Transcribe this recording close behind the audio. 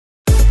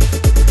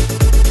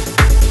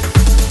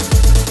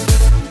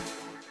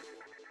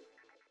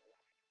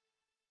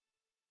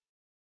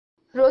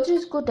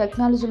రోజుకు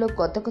టెక్నాలజీలో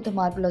కొత్త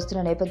మార్పులు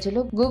వస్తున్న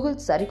నేపథ్యంలో గూగుల్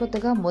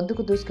సరికొత్తగా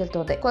ముందుకు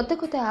దూసుకెళ్తోంది.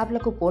 కొత్త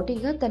యాప్లకు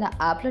పోటీగా తన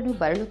యాప్లను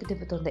బరిలోకి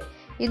దింపుతోంది.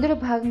 ఇందులో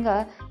భాగంగా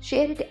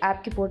షేర్ ఇట్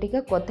యాప్కి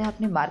పోటీగా కొత్త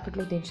యాప్ని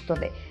మార్కెట్లోకి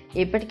దించుతోంది.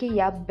 ఇప్పటికీ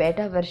యాప్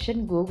బేటా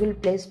వెర్షన్ గూగుల్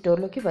ప్లే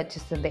స్టోర్లోకి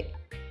వచ్చేస్తుంది.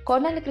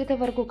 కొన్నాళ్ల క్రితం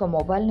వరకు ఒక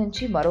మొబైల్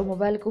నుంచి మరో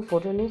మొబైల్కు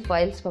ఫోటోలు,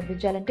 ఫైల్స్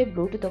పంపించాలంటే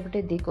బ్లూటూత్ ఒకటే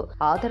దిక్కు.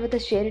 ఆ తర్వాత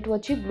షేర్ ఇట్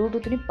వచ్చి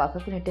బ్లూటూత్ ని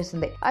పక్కకు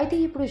నెట్టేసింది. అయితే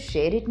ఇప్పుడు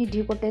షేర్ ఇట్ ని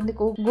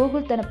ఢీకొట్టేందుకు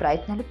గూగుల్ తన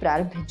ప్రయత్నాలు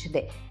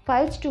ప్రారంభించింది.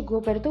 ఫైల్స్ టు గో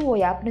పేరుతో ఓ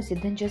యాప్ ను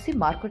సిద్ధం చేసి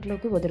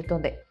మార్కెట్లోకి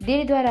వదులుతోంది.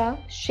 దీని ద్వారా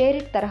షేర్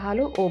ఇట్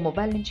తరహాలో ఓ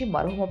మొబైల్ నుంచి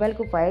మరో మొబైల్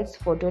కు ఫైల్స్,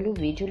 ఫోటోలు,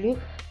 వీడియోలు,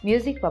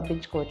 మ్యూజిక్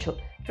పంపించుకోవచ్చు.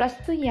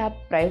 ప్రస్తుతం ఈ యాప్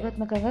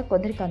ప్రయోగాత్మకంగా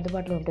కొందరికి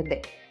అందుబాటులో ఉంటుంది.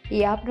 ఈ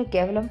యాప్ను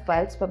కేవలం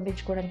ఫైల్స్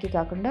పంపించుకోవడానికి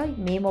కాకుండా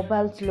మీ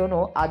మొబైల్స్లోనూ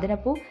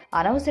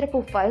అనవసరపు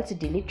ఫైల్స్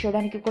డిలీట్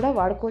చేయడానికి కూడా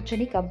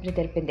వాడుకోవచ్చని కంపెనీ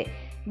తెలిపింది.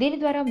 దీని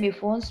ద్వారా మీ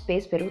ఫోన్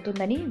స్పేస్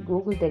పెరుగుతుందని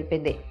గూగుల్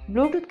తెలిపింది.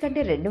 బ్లూటూత్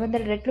కంటే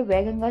 200 రెట్లు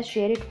వేగంగా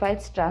షేర్ ఇట్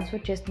ఫైల్స్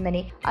ట్రాన్స్ఫర్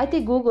చేస్తుందని, అయితే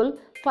గూగుల్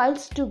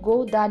ఫైల్స్ టు గో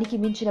దానికి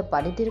మించిన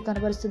పనితీరు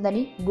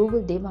కనబరుస్తుందని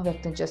గూగుల్ ధీమా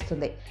వ్యక్తం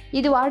చేస్తుంది.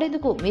 ఇది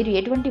వాడేందుకు మీరు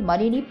ఎటువంటి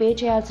మనీని పే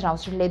చేయాల్సిన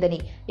అవసరం లేదని,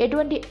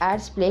 ఎటువంటి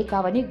యాడ్స్ ప్లే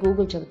కావని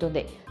గూగుల్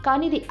చెబుతుంది.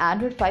 కానీ ఇది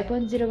ఆండ్రాయిడ్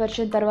 5.0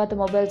 వెర్షన్ తర్వాత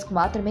మొబైల్స్ కు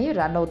మాత్రమే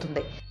రన్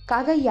అవుతుంది.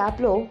 కాగా ఈ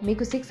యాప్లో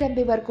మీకు 6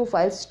 MB వరకు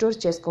ఫైల్స్ స్టోర్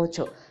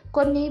చేసుకోవచ్చు.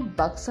 కొన్ని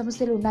బగ్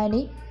సమస్యలు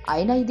ఉన్నాయని,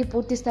 అయినా ఇది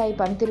పూర్తి స్థాయి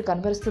పనితీరు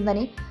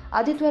కనబరుస్తుందని,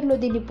 అతి త్వరలో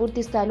దీన్ని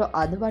పూర్తి స్థాయిలో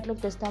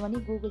అందుబాటులోకి తెస్తామని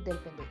గూగుల్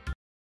తెలిపింది.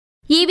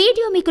 ఈ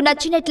వీడియో మీకు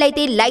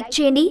నచ్చినట్లయితే లైక్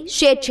చేయండి,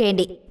 షేర్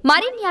చేయండి.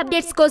 మరిన్ని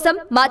అప్డేట్స్ కోసం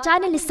మా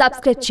ఛానల్ ని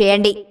సబ్స్క్రైబ్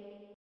చేయండి.